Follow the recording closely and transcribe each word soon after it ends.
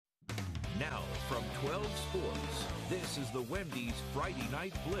Now from 12 Sports, this is the Wendy's Friday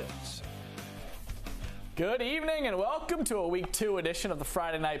Night Blitz. Good evening and welcome to a Week 2 edition of the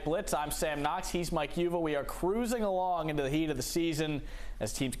Friday Night Blitz. I'm Sam Knox. He's Mike Uva. We are cruising along into the heat of the season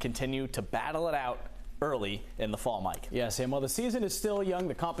as teams continue to battle it out early in the fall, Mike. Yeah, Sam. Well, the season is still young.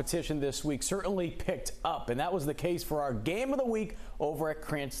 The competition this week certainly picked up, and that was the case for our game of the week over at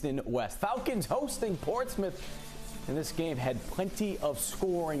Cranston West. Falcons hosting Portsmouth, and this game had plenty of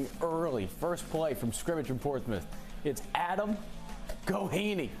scoring early. First play from scrimmage from Portsmouth. It's Adam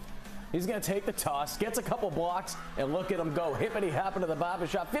Goheeney. He's going to take the toss, gets a couple blocks, and look at him go. Hippity-hopping to the barber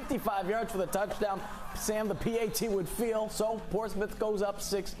shop. 55 yards for the touchdown. Sam, the PAT would feel, so Portsmouth goes up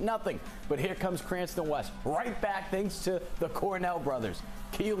 6-0. But here comes Cranston West. Right back thanks to the Cornell brothers.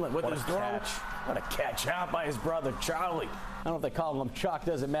 Keelan with his throw. What a catch out by his brother, Charlie. I don't know if they call him Chuck,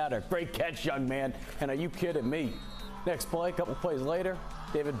 doesn't matter. Great catch, young man. And are you kidding me? Next play, a couple plays later,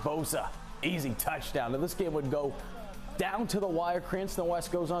 David Bosa. Easy touchdown. Now this game would go down to the wire. Cranston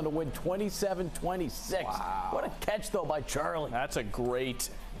West goes on to win 27-26. Wow. What a catch, though, by Charlie. That's a great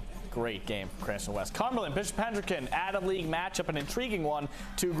game for Cranston West. Cumberland, Bishop Hendricken, out-of-league matchup, an intriguing one.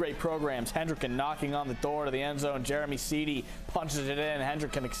 Two great programs. Hendricken knocking on the door to the end zone. Jeremy Seedy punches it in.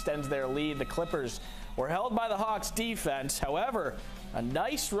 Hendricken extends their lead. The Clippers were held by the Hawks defense. However, a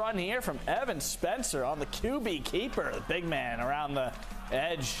nice run here from Evan Spencer on the QB keeper. The big man around the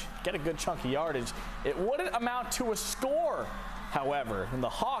edge. Get a good chunk of yardage. It wouldn't amount to a score, however. And the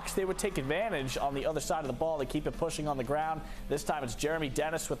Hawks, they would take advantage on the other side of the ball. They keep it pushing on the ground. This time it's Jeremy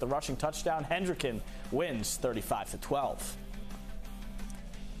Dennis with the rushing touchdown. Hendricken wins 35-12.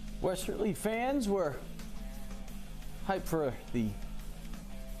 Westerly fans were hyped for the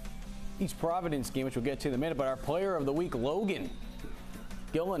East Providence game, which we'll get to in a minute. But our player of the week, Logan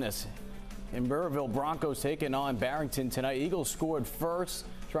Gillinas, in Burrillville Broncos taking on Barrington tonight. Eagles scored first,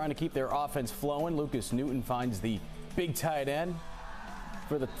 trying to keep their offense flowing. Lucas Newton finds the big tight end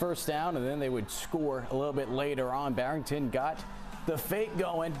for the first down, and then they would score a little bit later on. Barrington got the fake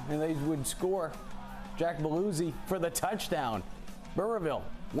going, and they would score Jack Beluzzi for the touchdown. Burrillville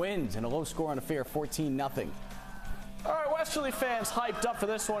wins in a low-scoring affair, 14-0. All right, Westerly fans hyped up for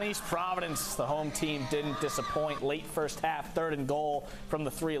this one. East Providence, the home team, didn't disappoint. Late first half, 3rd and goal from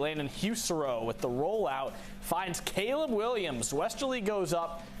the 3. Landon Husero with the rollout finds Caleb Williams. Westerly goes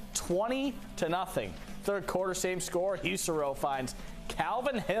up 20-0. Third quarter, same score. Husero finds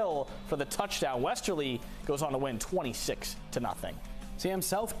Calvin Hill for the touchdown. Westerly goes on to win 26-0. Sam,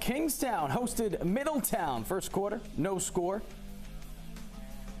 South Kingstown hosted Middletown. First quarter, no score.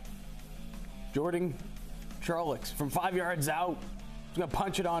 Jordan Charlix from 5 yards out. He's going to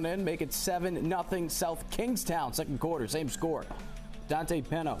punch it on in, make it 7-0 South Kingstown. Second quarter, same score. Dante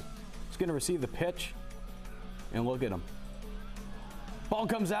Peno is going to receive the pitch. And look at him. Ball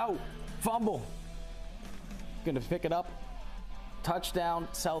comes out. Fumble. Going to pick it up. Touchdown,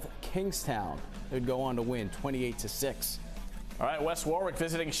 South Kingstown. They'd go on to win 28-6. All right, West Warwick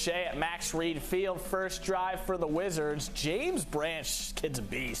visiting Shea at Max Reed Field. First drive for the Wizards. James Branch, kid's a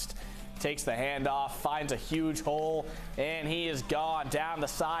beast. Takes the handoff, finds a huge hole, and he is gone down the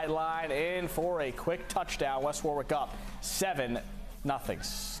sideline in for a quick touchdown. West Warwick up 7-0.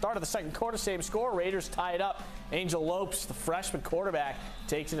 Start of the second quarter, same score. Raiders tie it up. Angel Lopes, the freshman quarterback,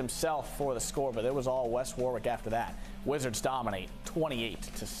 takes it himself for the score, but it was all West Warwick after that. Wizards dominate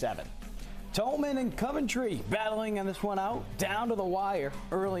 28-7. Tolman and Coventry battling on this one out, down to the wire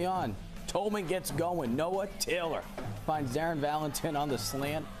early on. Tolman gets going. Noah Taylor finds Darren Valentin on the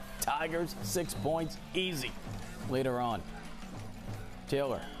slant. Tigers, 6 points, easy. Later on,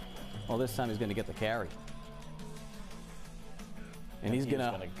 Taylor, well, this time he's going to get the carry. And he's going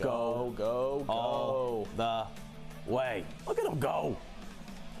to go all the way. Look at him go.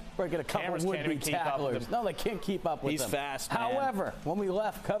 Breaking a couple would-be tacklers. No, they can't keep up with him. He's fast, man. However, when we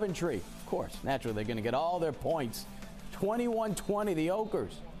left Coventry, of course, naturally, they're going to get all their points. 21-20, the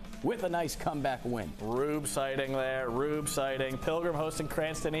Okers, with a nice comeback win. Rube sighting there. Rube sighting. Pilgrim hosting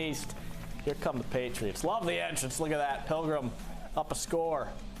Cranston East. Here come the Patriots. Love the entrance. Look at that. Pilgrim up a score.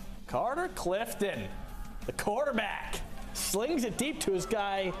 Carter Clifton, the quarterback, slings it deep to his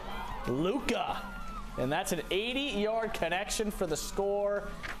guy, Luca. And that's an 80-yard connection for the score.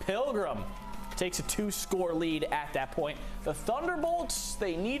 Pilgrim takes a 2-score lead at that point. The Thunderbolts,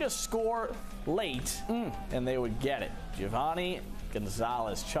 they need a score late, and they would get it. Giovanni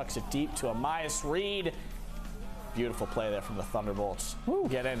Gonzalez chucks it deep to Amias Reed. Beautiful play there from the Thunderbolts.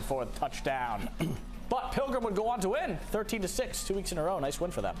 Get in for the touchdown. But Pilgrim would go on to win 13-6, 2 weeks in a row. Nice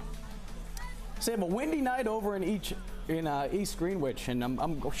win for them. Sam, a windy night over in in East Greenwich, and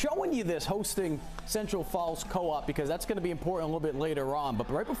I'm showing you this hosting Central Falls Co-op because that's going to be important a little bit later on. But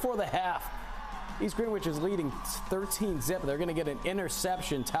right before the half, East Greenwich is leading 13-zip. They're going to get an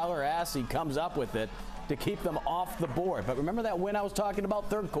interception. Tyler Assey comes up with it to keep them off the board. But remember that win I was talking about,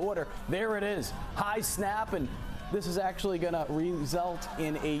 third quarter? There it is. High snap, and this is actually going to result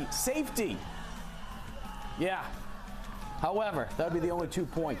in a safety. Yeah. However, that would be the only 2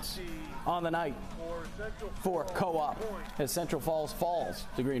 points on the night for Co-op as Central Falls falls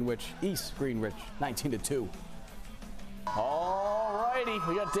to Greenwich, East Greenwich, 19-2. All righty,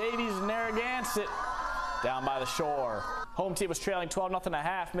 we got Davies and Narragansett down by the shore. Home team was trailing 12-0 at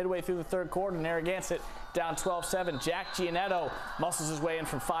half. Midway through the third quarter, Narragansett down 12-7. Jack Gianetto muscles his way in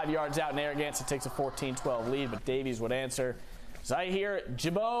from 5 yards out. Narragansett takes a 14-12 lead, but Davies would answer. Zahir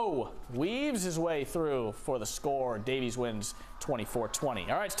Jabot weaves his way through for the score. Davies wins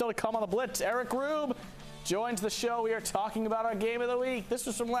 24-20. All right, still to come on the Blitz. Eric Rube joins the show. We are talking about our game of the week. This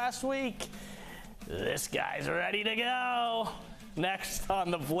was from last week. This guy's ready to go. Next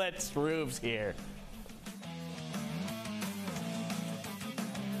on the Blitz, Rube's here.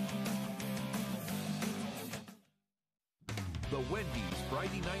 The Wendy's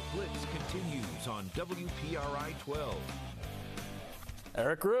Friday Night Blitz continues on WPRI 12.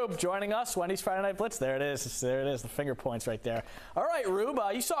 Eric Rube joining us, Wendy's Friday Night Blitz. There it is. There it is, the finger points right there. All right, Rube,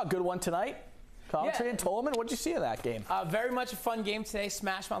 you saw a good one tonight. Coventry and Tolman, what did you see of that game? Very much a fun game today.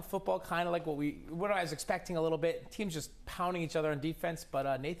 Smash mouth football, kind of like what I was expecting a little bit. Teams just pounding each other on defense,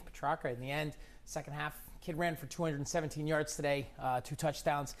 but Nathan Petrarca in the end, second half, kid ran for 217 yards today, 2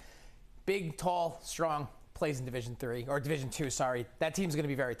 touchdowns. Big, tall, strong. Plays in Division 3 or Division 2, sorry. That team's going to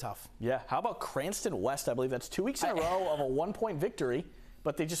be very tough. Yeah. How about Cranston West? I believe that's 2 weeks in a row of a 1-point victory,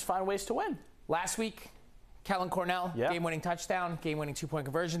 but they just find ways to win. Last week, Kellen Cornell, game-winning touchdown, game-winning 2-point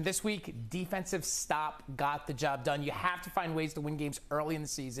conversion. This week, defensive stop got the job done. You have to find ways to win games early in the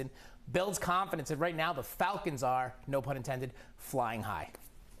season. Builds confidence, and right now the Falcons are, no pun intended, flying high.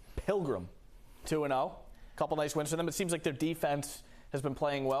 Pilgrim, 2-0. Couple nice wins for them. It seems like their defense has been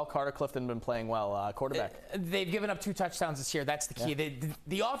playing well. Carter Clifton been playing well, quarterback. They've given up 2 touchdowns this year. That's the key. Yeah.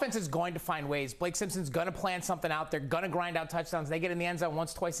 The offense is going to find ways. Blake Simpson's going to plan something out. They're going to grind out touchdowns. They get in the end zone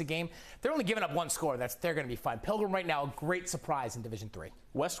once, twice a game. They're only giving up 1 score. They're going to be fine. Pilgrim right now, a great surprise in Division 3.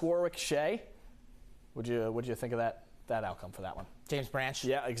 West Warwick Shea. What'd you think of that outcome for that one? James Branch.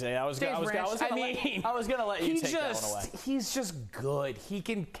 Yeah, exactly. I was going to let you take that one away. He's just good. He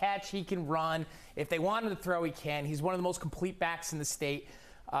can catch. He can run. If they want him to throw, he can. He's one of the most complete backs in the state.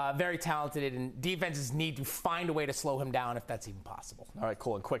 Very talented, and defenses need to find a way to slow him down if that's even possible. All right,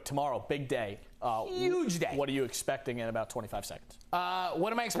 cool. And quick, tomorrow, big day. Huge day. What are you expecting in about 25 seconds?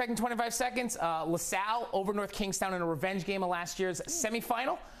 What am I expecting in 25 seconds? LaSalle over North Kingstown in a revenge game of last year's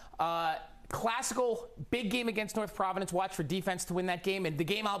semifinal. Classical big game against North Providence. Watch for defense to win that game. And the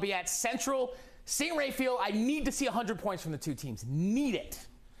game I'll be at, Central St. Raphael. I need to see 100 points from the 2 teams. Need it.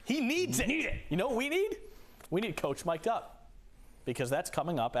 He needs it. You know what we need? We need Coach mic'd up, because that's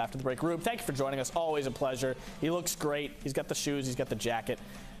coming up after the break. Rube, thank you for joining us. Always a pleasure. He looks great. He's got the shoes. He's got the jacket.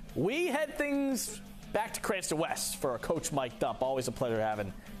 We head things back to Cranston West for a Coach mic'd up. Always a pleasure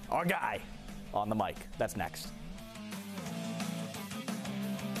having our guy on the mic. That's next.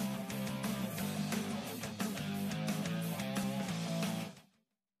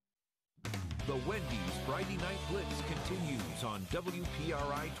 The Wendy's Friday Night Blitz continues on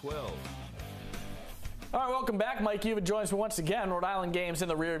WPRI 12. All right, welcome back. Mike Uva joins me once again. Rhode Island games in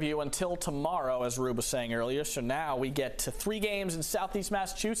the rear view until tomorrow, as Rube was saying earlier. So now we get to 3 games in Southeast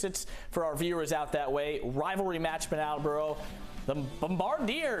Massachusetts for our viewers out that way. Rivalry match in Attleboro. The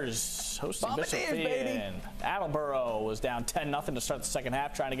Bombardiers hosting Bishop. Attleboro was down 10-0 to start the second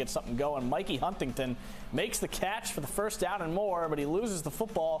half, trying to get something going. Mikey Huntington makes the catch for the first down and more, but he loses the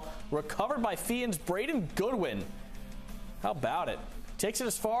football. Recovered by Fian's Braden Goodwin. How about it? Takes it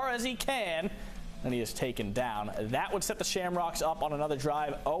as far as he can, and he is taken down. That would set the Shamrocks up on another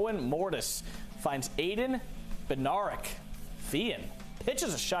drive. Owen Mortis finds Aiden Bednarik. Fian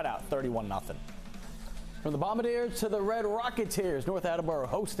pitches a shutout, 31-0. From the Bombardiers to the Red Rocketeers, North Attleboro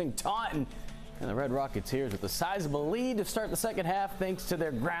hosting Taunton. And the Red Rocketeers with a sizable lead to start the second half thanks to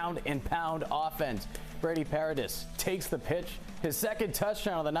their ground and pound offense. Brady Paradis takes the pitch. His second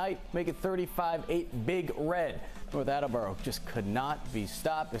touchdown of the night, make it 35-8 Big Red. North Attleboro just could not be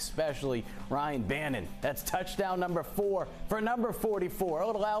stopped, especially Ryan Bannon. That's touchdown number 4 for number 44. A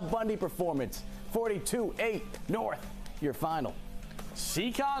little Al Bundy performance. 42-8 North, your final.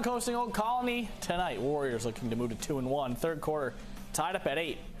 Seekonk hosting Old Colony tonight. Warriors looking to move to 2-1. Third quarter tied up at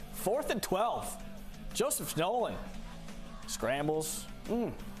 8. 4th and 12. Joseph Nolan scrambles.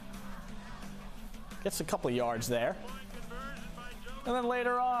 Gets a couple of yards there. And then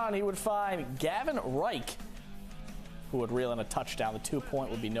later on, he would find Gavin Reich, who would reel in a touchdown. The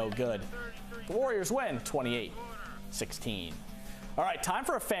 2-point would be no good. The Warriors win 28-16. All right, time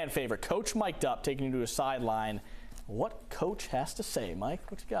for a fan favorite. Coach mic'd up, taking you to a sideline. What Coach has to say, Mike?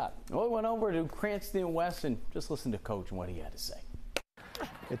 What you got? Well, we went over to Cranston West and just listened to Coach and what he had to say.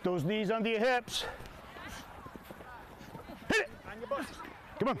 Get those knees under your hips. Hit it.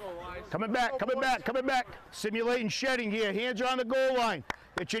 Come on. Coming back, coming back, coming back. Simulating shedding here. Hands are on the goal line.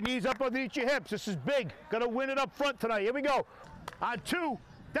 Get your knees up underneath your hips. This is big. Got to win it up front tonight. Here we go. On 2,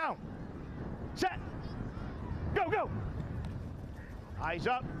 down. Set. Go, go. Eyes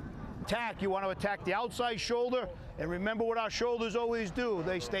up. Attack. You want to attack the outside shoulder. And remember what our shoulders always do.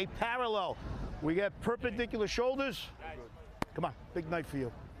 They stay parallel. We get perpendicular shoulders. Come on. Big night for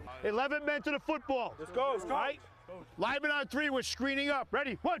you. 11 men to the football. Let's go. Let's go. All right. Lineman on 3, we're screening up.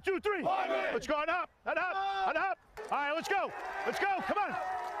 Ready? 1, 2, 3. Let's go. And up. And up. And up. All right, let's go. Let's go. Come on.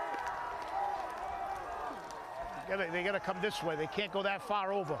 They got to come this way. They can't go that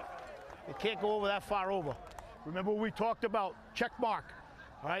far over. They can't go over that far over. Remember what we talked about? Check mark.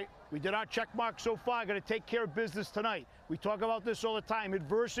 All right? We did our check mark so far. Got to take care of business tonight. We talk about this all the time.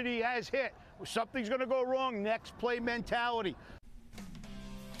 Adversity has hit. Something's going to go wrong. Next play mentality.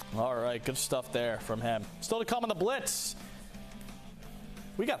 All right, good stuff there from him. Still to come on the Blitz.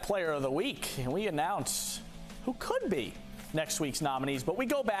 We got Player of the Week, and we announce who could be next week's nominees, but we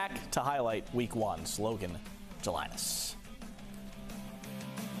go back to highlight Week 1's Logan Gelinas.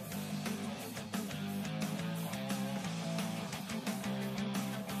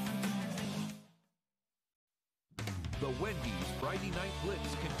 The Wendy's Friday Night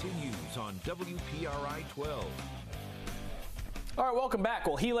Blitz continues on WPRI 12. All right, welcome back.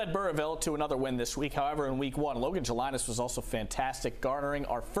 Well, he led Burrillville to another win this week. However, in Week 1, Logan Gelinas was also fantastic, garnering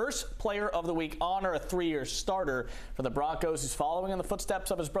our first Player of the Week honor, a 3-year starter for the Broncos, who's following in the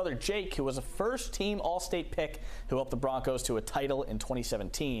footsteps of his brother Jake, who was a first-team All-State pick who helped the Broncos to a title in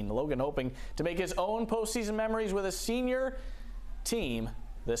 2017. Logan hoping to make his own postseason memories with his senior team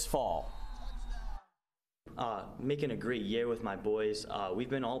this fall. Making a great year with my boys. We've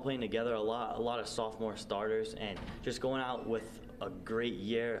been all playing together a lot of sophomore starters, and just going out with a great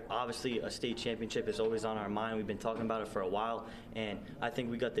year. Obviously, a state championship is always on our mind. We've been talking about it for a while, and I think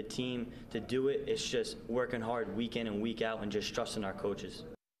we got the team to do it. It's just working hard week in and week out and just trusting our coaches.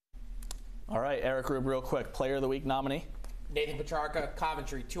 All right, Eric Rube, real quick, Player of the Week nominee? Nathan Petrarca,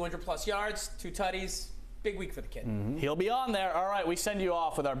 Coventry, 200-plus yards, 2 tutties. Big week for the kid. Mm-hmm. He'll be on there. All right, we send you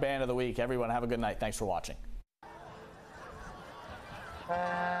off with our Band of the Week. Everyone, have a good night. Thanks for watching.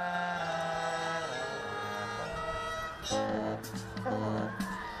 Come on.